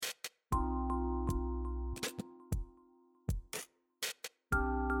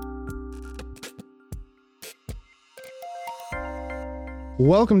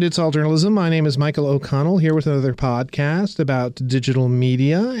Welcome to It's All Journalism. My name is Michael O'Connell, here with another podcast about digital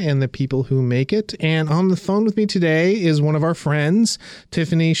media and the people who make it. And on the phone with me today is one of our friends,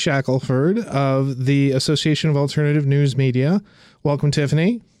 Tiffany Shackelford of the Association of Alternative Newsmedia. Welcome,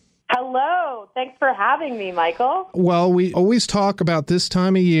 Tiffany. Hello. Thanks for having me, Michael. Well, we always talk about this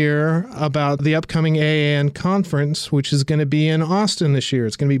time of year about the upcoming AAN conference, which is going to be in Austin this year.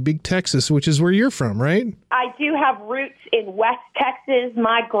 It's going to be Big Texas, which is where you're from, right? I do have roots in West Texas.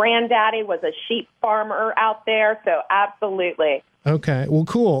 My granddaddy was a sheep farmer out there, so absolutely. Okay. Well,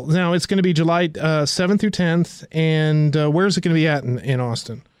 cool. Now, it's going to be July 7th through 10th, and where's it going to be at in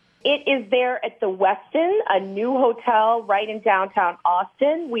Austin? It is there at the Westin, a new hotel right in downtown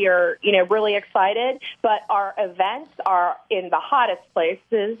Austin. We are, really excited, but our events are in the hottest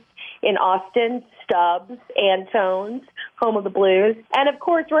places in Austin, Stubbs, Antone's, home of the blues. And, of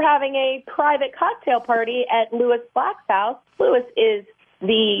course, we're having a private cocktail party at Louis Black's house. Louis is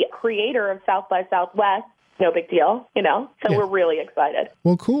the creator of South by Southwest. No big deal, so We're really excited.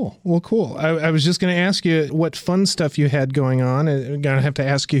 Well, cool. I was just going to ask you what fun stuff you had going on. I'm going to have to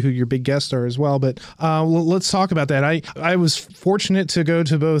ask you who your big guests are as well, but let's talk about that. I was fortunate to go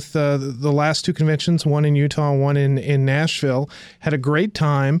to both the last two conventions, one in Utah, one in Nashville. Had a great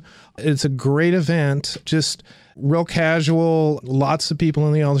time. It's a great event, just real casual, lots of people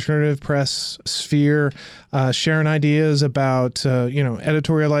in the alternative press sphere sharing ideas about,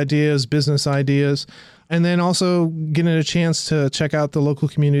 editorial ideas, business ideas. And then also getting a chance to check out the local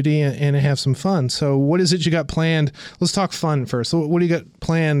community and have some fun. So what is it you got planned? Let's talk fun first. So what do you got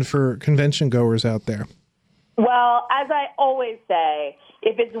planned for convention goers out there? Well, as I always say,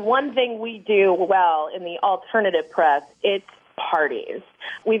 if it's one thing we do well in the alternative press, it's parties.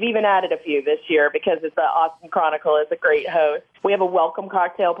 We've even added a few this year because the Austin Chronicle is a great host. We have a welcome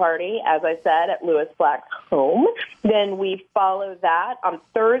cocktail party, as I said, at Louis Black's home. Then we follow that. On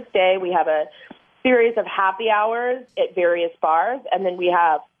Thursday, we have a series of happy hours at various bars, and then we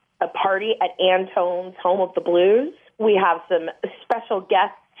have a party at Antone's, home of the blues. We have some special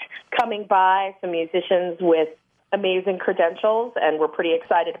guests coming by, some musicians with amazing credentials, and we're pretty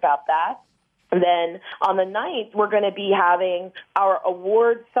excited about that. And then on the 9th, we're going to be having our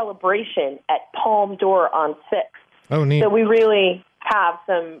award celebration at Palm Door on 6th. Oh, neat. So we really have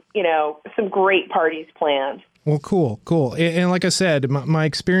some great parties planned. Well, cool. And like I said, my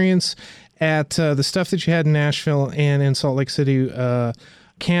experience at the stuff that you had in Nashville and in Salt Lake City,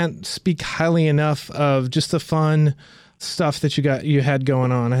 can't speak highly enough of just the fun stuff that you had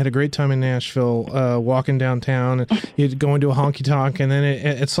going on. I had a great time in Nashville, walking downtown. You'd go into a honky tonk, and then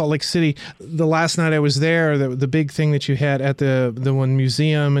at Salt Lake City, the last night I was there, the big thing that you had at the one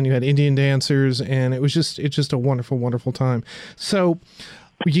museum, and you had Indian dancers, and it's just a wonderful, wonderful time. So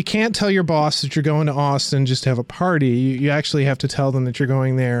you can't tell your boss that you're going to Austin just to have a party. You actually have to tell them that you're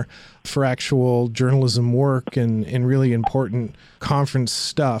going there for actual journalism work and really important conference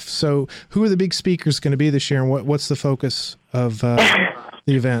stuff. So who are the big speakers going to be this year, and what's the focus of the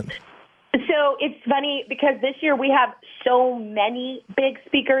event? So it's funny because this year we have so many big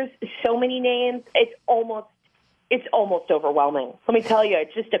speakers, so many names. It's almost overwhelming. Let me tell you,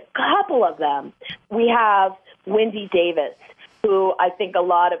 just a couple of them. We have Wendy Davis, who I think a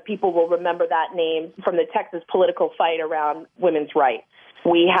lot of people will remember that name from the Texas political fight around women's rights.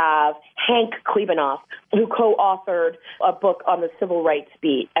 We have Hank Klebanoff, who co-authored a book on the civil rights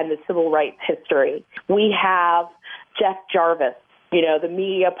beat and the civil rights history. We have Jeff Jarvis, the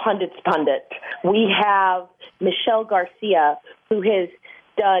media pundit's pundit. We have Michelle Garcia, who has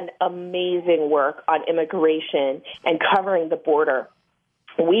done amazing work on immigration and covering the border.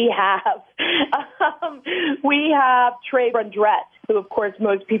 We have Trei Brundrett, who, of course,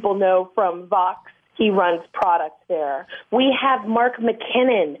 most people know from Vox. He runs products there. We have Mark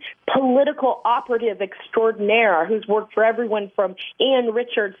McKinnon, political operative extraordinaire, who's worked for everyone from Ian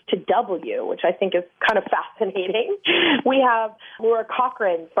Richards to W, which I think is kind of fascinating. We have Laura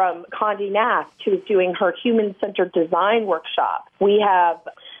Cochran from Condé Nast, who's doing her human-centered design workshop. We have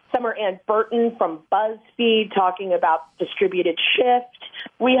Summer Ann Burton from BuzzFeed talking about distributed shift.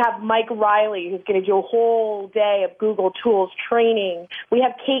 We have Mike Riley, who's going to do a whole day of Google Tools training. We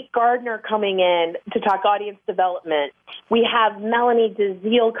have Kate Gardner coming in to talk audience development. We have Melanie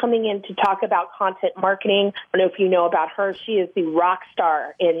DeZiel coming in to talk about content marketing. I don't know if you know about her. She is the rock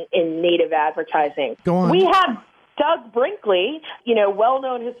star in native advertising. Go on. We have Doug Brinkley,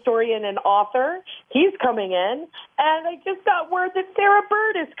 well-known historian and author. He's coming in. And I just got word that Sarah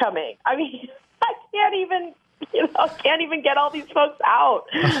Bird is coming. I mean, I can't even get all these folks out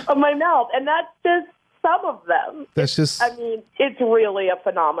of my mouth. And that's just some of them. It's really a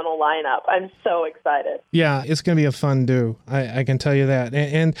phenomenal lineup. I'm so excited. Yeah, it's going to be a fun do. I can tell you that.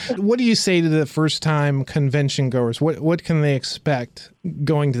 And what do you say to the first-time convention goers? What can they expect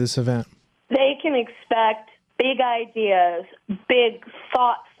going to this event? They can expect big ideas, big,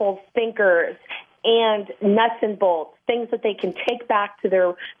 thoughtful thinkers, and nuts and bolts, things that they can take back to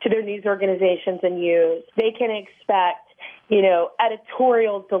their news organizations and use. They can expect,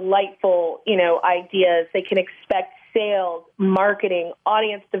 editorial, delightful, ideas. They can expect sales, marketing,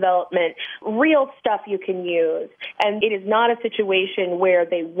 audience development, real stuff you can use. And it is not a situation where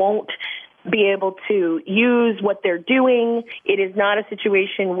they won't be able to use what they're doing. It is not a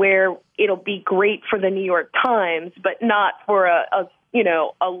situation where it'll be great for the New York Times, but not for a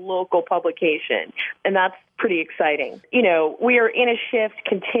local publication. And that's pretty exciting. We are in a shift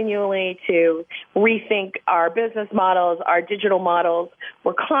continually to rethink our business models, our digital models.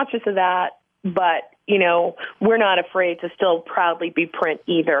 We're conscious of that, but we're not afraid to still proudly be print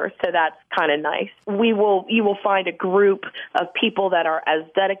either. So that's kind of nice. You will find a group of people that are as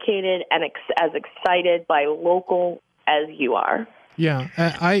dedicated and as excited by local as you are. Yeah,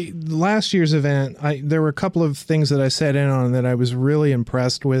 last year's event, there were a couple of things that I sat in on that I was really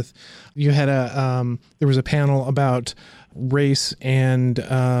impressed with. You had there was a panel about race and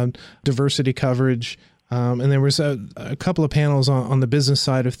diversity coverage. And there was a couple of panels on the business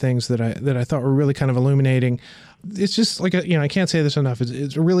side of things that I thought were really kind of illuminating. It's just like, I can't say this enough.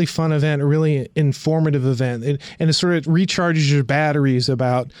 It's a really fun event, a really informative event. And it sort of recharges your batteries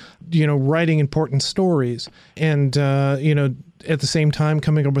about, writing important stories and, at the same time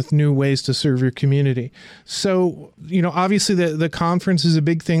coming up with new ways to serve your community. So, obviously the conference is a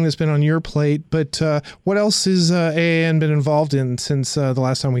big thing that's been on your plate, but what else has AAN been involved in since the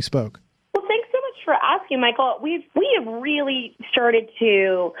last time we spoke? For asking, Michael, we have really started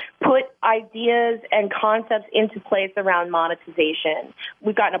to put ideas and concepts into place around monetization.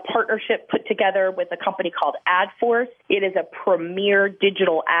 We've gotten a partnership put together with a company called AdForce. It is a premier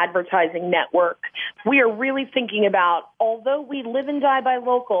digital advertising network. We are really thinking about, although we live and die by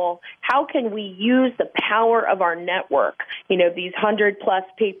local, how can we use the power of our network, these 100-plus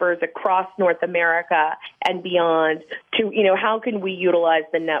papers across North America and beyond, to, how can we utilize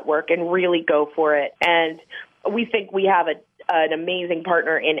the network and really go for it? And we think we have an amazing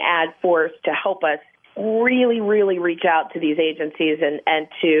partner in AdForce to help us really, really reach out to these agencies and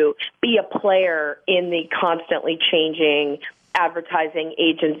to be a player in the constantly changing advertising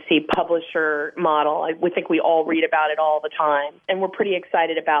agency publisher model. We think we all read about it all the time, and we're pretty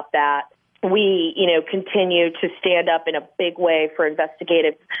excited about that. We, continue to stand up in a big way for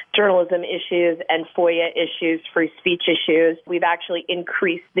investigative journalism issues and FOIA issues, free speech issues. We've actually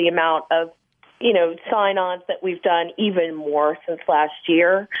increased the amount of sign-ons that we've done even more since last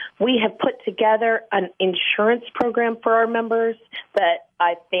year. We have put together an insurance program for our members that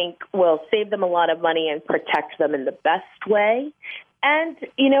I think will save them a lot of money and protect them in the best way. And,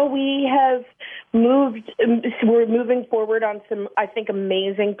 we're moving forward on some, I think,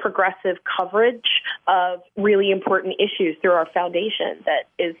 amazing progressive coverage of really important issues through our foundation that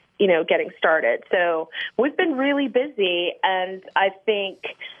is, getting started. So we've been really busy, and I think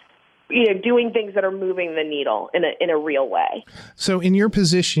doing things that are moving the needle in a real way. So in your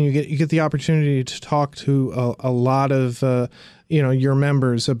position, you get the opportunity to talk to a lot of your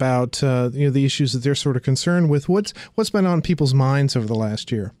members about the issues that they're sort of concerned with. What's been on people's minds over the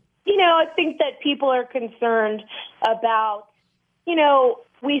last year? I think that people are concerned about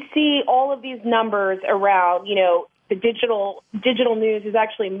we see all of these numbers around the digital news has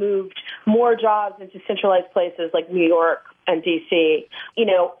actually moved more jobs into centralized places like New York and D.C.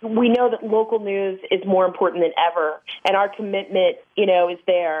 We know that local news is more important than ever, and our commitment, is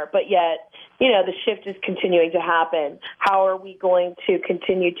there. But yet, the shift is continuing to happen. How are we going to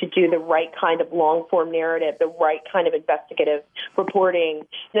continue to do the right kind of long-form narrative, the right kind of investigative reporting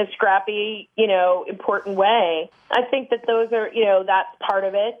in a scrappy, important way? I think that those are, that's part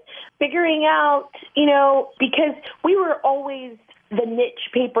of it. Figuring out, because we were always the niche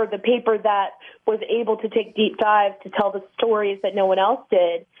paper, the paper that was able to take deep dives to tell the stories that no one else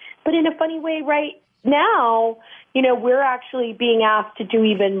did. But in a funny way, right now, we're actually being asked to do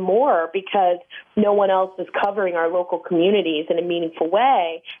even more because no one else is covering our local communities in a meaningful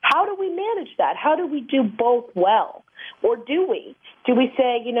way. How do we manage that? How do we do both well? Or do we? Do we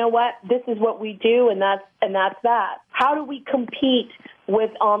say, what, this is what we do and that's that? How do we compete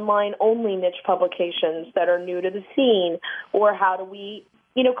with online-only niche publications that are new to the scene? Or how do we,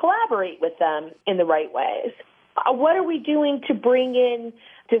 collaborate with them in the right ways? What are we doing to bring in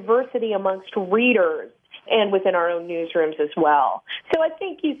diversity amongst readers and within our own newsrooms as well. So I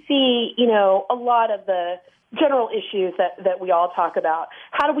think you see, a lot of the general issues that we all talk about.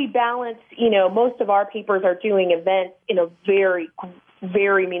 How do we balance, most of our papers are doing events in a very,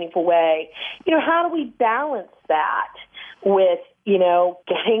 very meaningful way. How do we balance that with,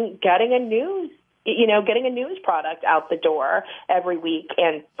 getting a news product out the door every week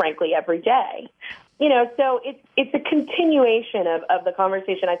and frankly every day? So it's a continuation of the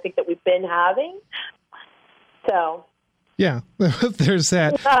conversation I think that we've been having. So. Yeah, there's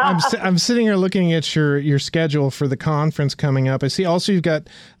that. I'm sitting here looking at your schedule for the conference coming up. I see also you've got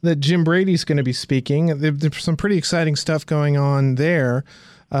that Jim Brady's going to be speaking. There's some pretty exciting stuff going on there.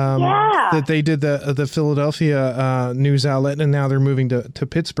 That they did the Philadelphia news outlet, and now they're moving to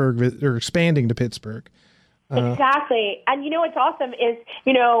Pittsburgh, or expanding to Pittsburgh. Exactly. And what's awesome is,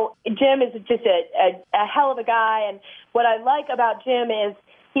 Jim is just a hell of a guy. And what I like about Jim is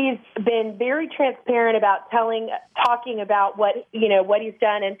he's been very transparent about talking about what he's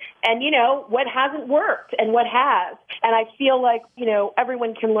done and what hasn't worked and what has. And I feel like,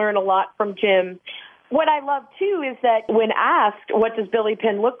 everyone can learn a lot from Jim. What I love, too, is that when asked, what does Billy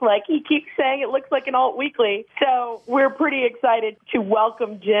Penn look like, he keeps saying it looks like an alt weekly. So we're pretty excited to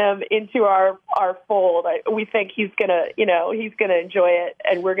welcome Jim into our fold. We think he's going to enjoy it,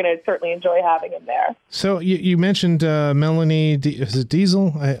 and we're going to certainly enjoy having him there. So you mentioned Melanie, is it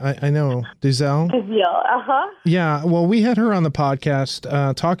Diesel? I know. Diesel? Diesel, uh-huh. Yeah, well, we had her on the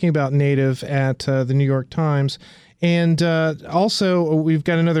podcast talking about Native at the New York Times. And also, we've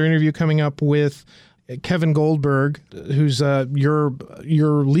got another interview coming up with Kevin Goldberg, who's your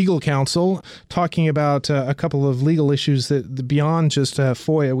legal counsel, talking about a couple of legal issues that beyond just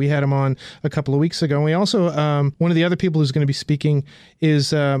FOIA. We had him on a couple of weeks ago. And we also, one of the other people who's going to be speaking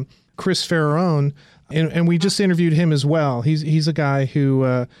is Chris Ferrone, and we just interviewed him as well. He's a guy who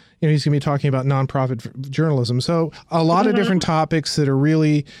he's going to be talking about nonprofit journalism. So a lot of different topics that are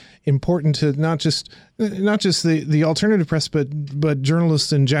really important to not just the alternative press, but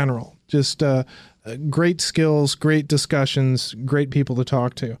journalists in general. Just great skills, great discussions, great people to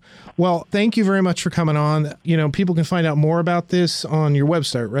talk to. Well, thank you very much for coming on. People can find out more about this on your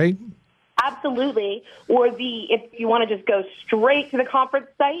website, right? Absolutely. Or if you want to just go straight to the conference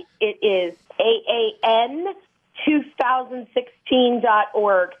site, it is AAN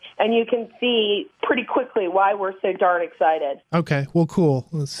 2016.org, and you can see pretty quickly why we're so darn excited. Okay, well, cool.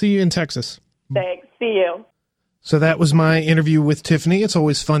 Let's see you in Texas. Thanks. See you. So that was my interview with Tiffany. It's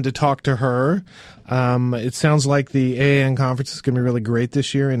always fun to talk to her. It sounds like the AAN conference is going to be really great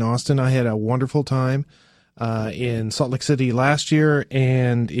this year in Austin. I had a wonderful time in Salt Lake City last year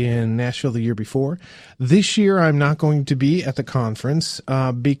and in Nashville the year before. This year, I'm not going to be at the conference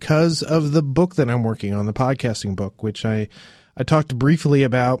because of the book that I'm working on, the podcasting book, which I talked briefly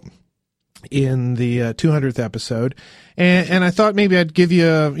about in the 200th episode. And I thought maybe I'd give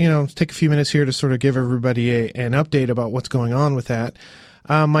you, take a few minutes here to sort of give everybody an update about what's going on with that.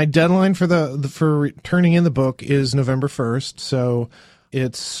 My deadline for turning in the book is November 1st. So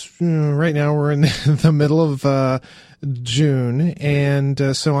it's right now we're in the middle of June.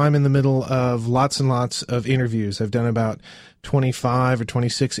 And so I'm in the middle of lots and lots of interviews. I've done about 25 or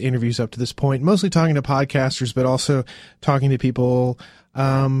 26 interviews up to this point, mostly talking to podcasters, but also talking to people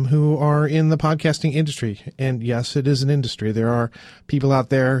who are in the podcasting industry. And yes, it is an industry. There are people out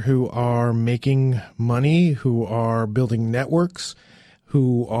there who are making money, who are building networks,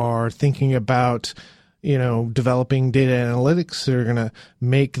 who are thinking about, developing data analytics that are going to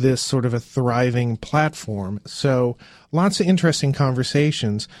make this sort of a thriving platform. So lots of interesting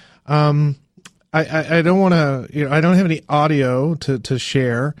conversations. I don't want to, I don't have any audio to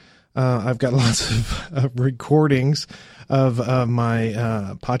share. I've got lots of recordings of my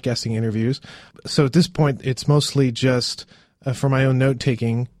podcasting interviews. So at this point, it's mostly just for my own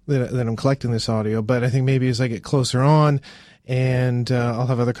note-taking that I'm collecting this audio. But I think maybe as I get closer on and I'll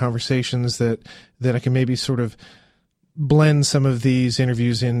have other conversations that I can maybe sort of blend some of these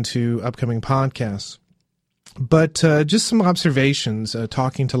interviews into upcoming podcasts. But just some observations,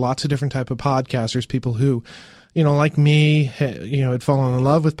 talking to lots of different type of podcasters, people who, like me, had fallen in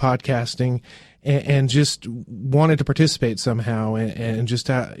love with podcasting and just wanted to participate somehow and just,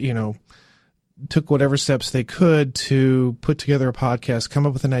 took whatever steps they could to put together a podcast, come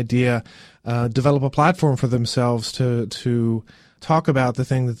up with an idea, develop a platform for themselves to talk about the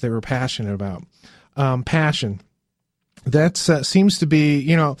thing that they were passionate about. Passion. That seems to be,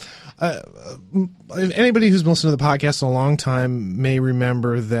 anybody who's listened to the podcast in a long time may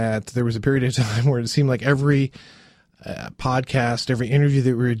remember that there was a period of time where it seemed like every podcast, every interview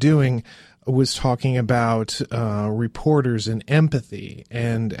that we were doing was talking about reporters and empathy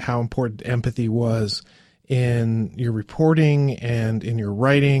and how important empathy was in your reporting and in your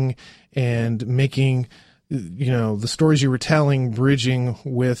writing and making, the stories you were telling, bridging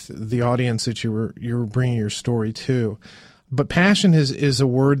with the audience that you were bringing your story to. But passion is a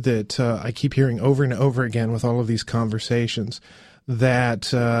word that I keep hearing over and over again with all of these conversations,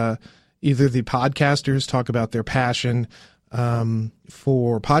 that either the podcasters talk about their passion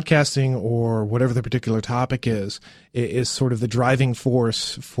for podcasting or whatever the particular topic is sort of the driving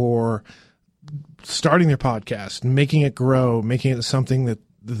force for starting their podcast, making it grow, making it something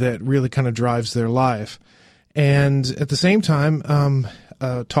that really kind of drives their life. And at the same time,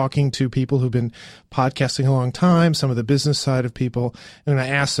 talking to people who've been podcasting a long time, some of the business side of people, and I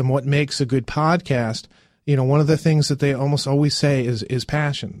ask them what makes a good podcast. One of the things that they almost always say is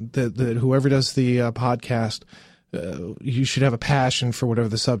passion, that whoever does the podcast, you should have a passion for whatever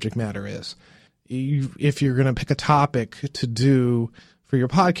the subject matter is. If you're going to pick a topic to do for your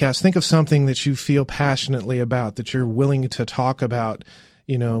podcast, think of something that you feel passionately about, that you're willing to talk about,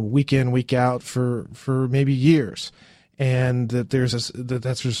 week in, week out for maybe years, and that there's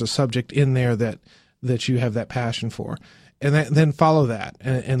a subject in there that you have that passion for, and then follow that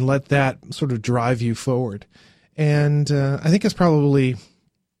and let that sort of drive you forward. And I think it's probably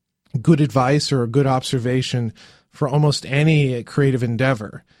good advice or a good observation for almost any creative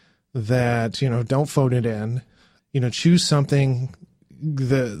endeavor that, don't phone it in, choose something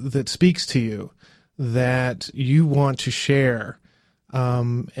that speaks to you, that you want to share.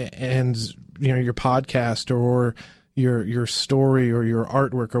 And your podcast or your story or your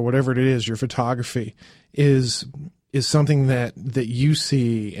artwork or whatever it is, your photography is something that you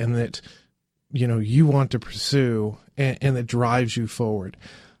see and that, you want to pursue and that drives you forward.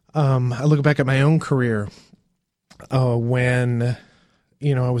 I look back at my own career, when,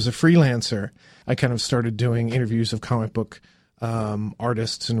 I was a freelancer. I kind of started doing interviews of comic book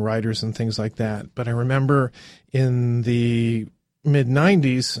artists and writers and things like that. But I remember in the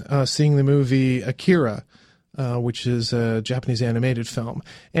mid-90s seeing the movie Akira, which is a Japanese animated film.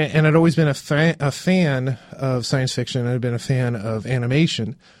 And I'd always been a fan of science fiction. I'd been a fan of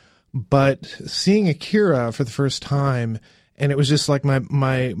animation. But seeing Akira for the first time, and it was just like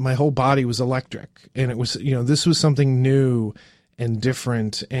my whole body was electric. And it was, this was something new and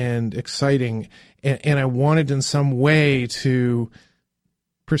different and exciting. And I wanted in some way to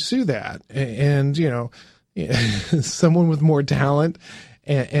pursue that. And someone with more talent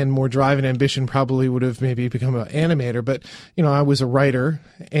and more drive and ambition probably would have maybe become an animator. But, I was a writer,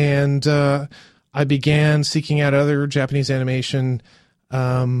 and I began seeking out other Japanese animation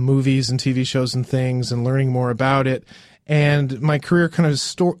movies and TV shows and things and learning more about it. And my career kind of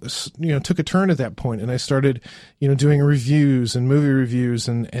took a turn at that point, and I started, doing reviews and movie reviews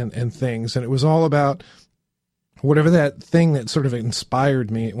and things. And it was all about whatever that thing that sort of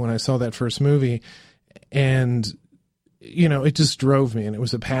inspired me when I saw that first movie. And, it just drove me, and it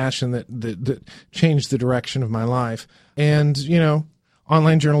was a passion that changed the direction of my life. And,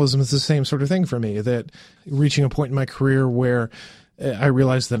 online journalism is the same sort of thing for me, that reaching a point in my career where I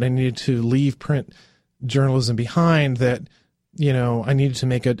realized that I needed to leave print journalism behind, that, I needed to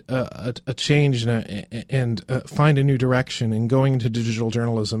make a change and find a new direction, and going into digital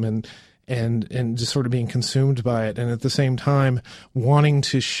journalism and just sort of being consumed by it. And at the same time, wanting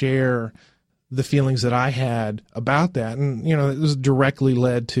to share the feelings that I had about that. And, it was directly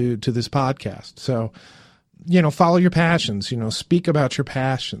led to this podcast. So, follow your passions, speak about your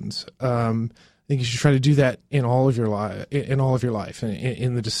passions. I think you should try to do that in all of your life,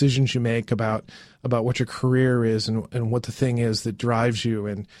 in the decisions you make about what your career is and what the thing is that drives you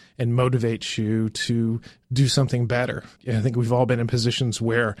and motivates you to do something better. I think we've all been in positions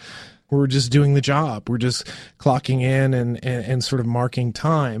where we're just doing the job. We're just clocking in and sort of marking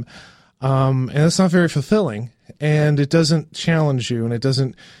time. And that's not very fulfilling, and it doesn't challenge you, and it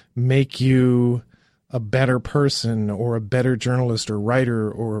doesn't make you a better person or a better journalist or writer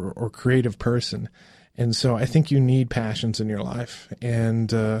or creative person. And so I think you need passions in your life,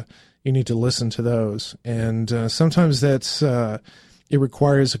 and you need to listen to those. And sometimes that's it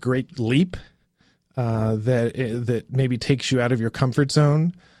requires a great leap that maybe takes you out of your comfort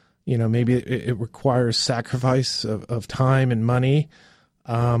zone. Maybe it requires sacrifice of time and money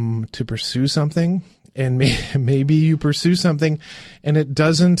to pursue something, and maybe you pursue something and it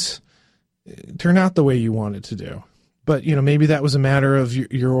doesn't turn out the way you want it to do. But, maybe that was a matter of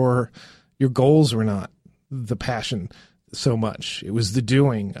your goals were not the passion so much. It was the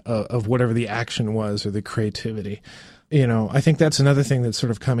doing of whatever the action was or the creativity. I think that's another thing that's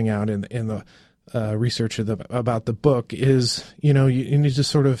sort of coming out in the research about the book is, you need to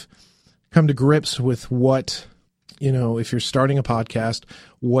sort of come to grips with what, if you're starting a podcast,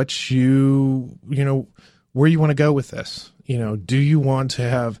 what you where you want to go with this. Do you want to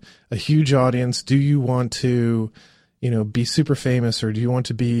have a huge audience? Do you want to, be super famous, or do you want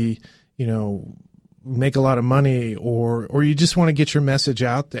to be, make a lot of money, or you just want to get your message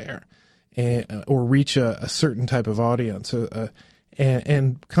out there or reach a certain type of audience,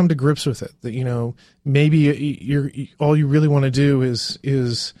 and come to grips with it that, maybe all you really want to do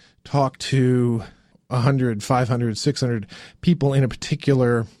is talk to 100, 500, 600 people in a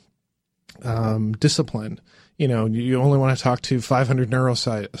particular discipline. You only want to talk to 500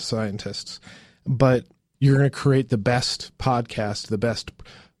 neuroscientists, but you're going to create the best podcast, the best,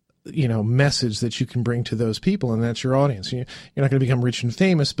 message that you can bring to those people, and that's your audience. You're not going to become rich and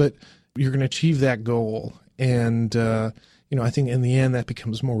famous, but you're going to achieve that goal. And, I think in the end that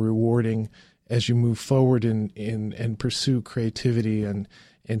becomes more rewarding as you move forward and pursue creativity and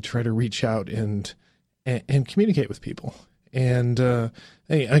try to reach out and communicate with people. And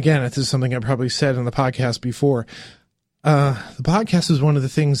again, this is something I probably said in the podcast before. The podcast is one of the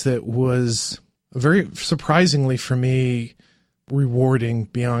things that was very surprisingly for me rewarding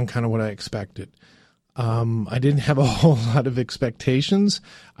beyond kind of what I expected. I didn't have a whole lot of expectations.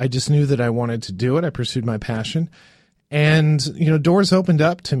 I just knew that I wanted to do it. I pursued my passion. And, doors opened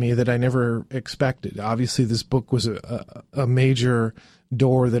up to me that I never expected. Obviously, this book was a major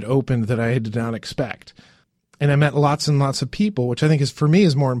door that opened that I did not expect. And I met lots and lots of people, which I think for me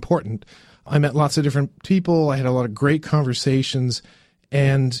is more important. I met lots of different people. I had a lot of great conversations.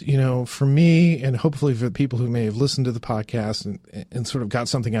 And, for me, and hopefully for the people who may have listened to the podcast and sort of got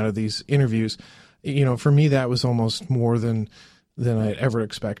something out of these interviews, for me, that was almost more than I had ever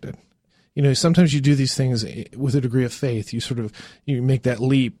expected. Sometimes you do these things with a degree of faith. You make that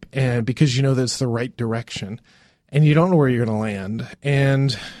leap, and because that's the right direction, and you don't know where you're going to land.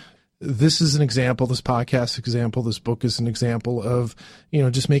 And this is an example, this podcast example, this book is an example of,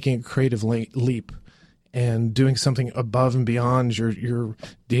 just making a creative leap and doing something above and beyond your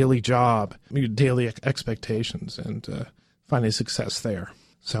daily job, your daily expectations, and finding success there.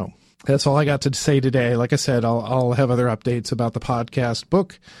 So that's all I got to say today. Like I said, I'll have other updates about the podcast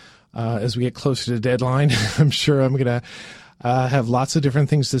book as we get closer to the deadline. I'm sure I'm going to have lots of different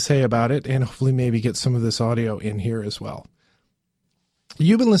things to say about it, and hopefully maybe get some of this audio in here as well.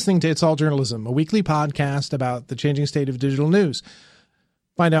 You've been listening to It's All Journalism, a weekly podcast about the changing state of digital news.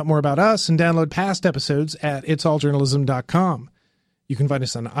 Find out more about us and download past episodes at itsalljournalism.com. You can find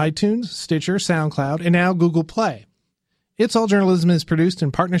us on iTunes, Stitcher, SoundCloud, and now Google Play. It's All Journalism is produced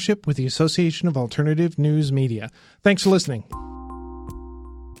in partnership with the Association of Alternative Newsmedia. Thanks for listening.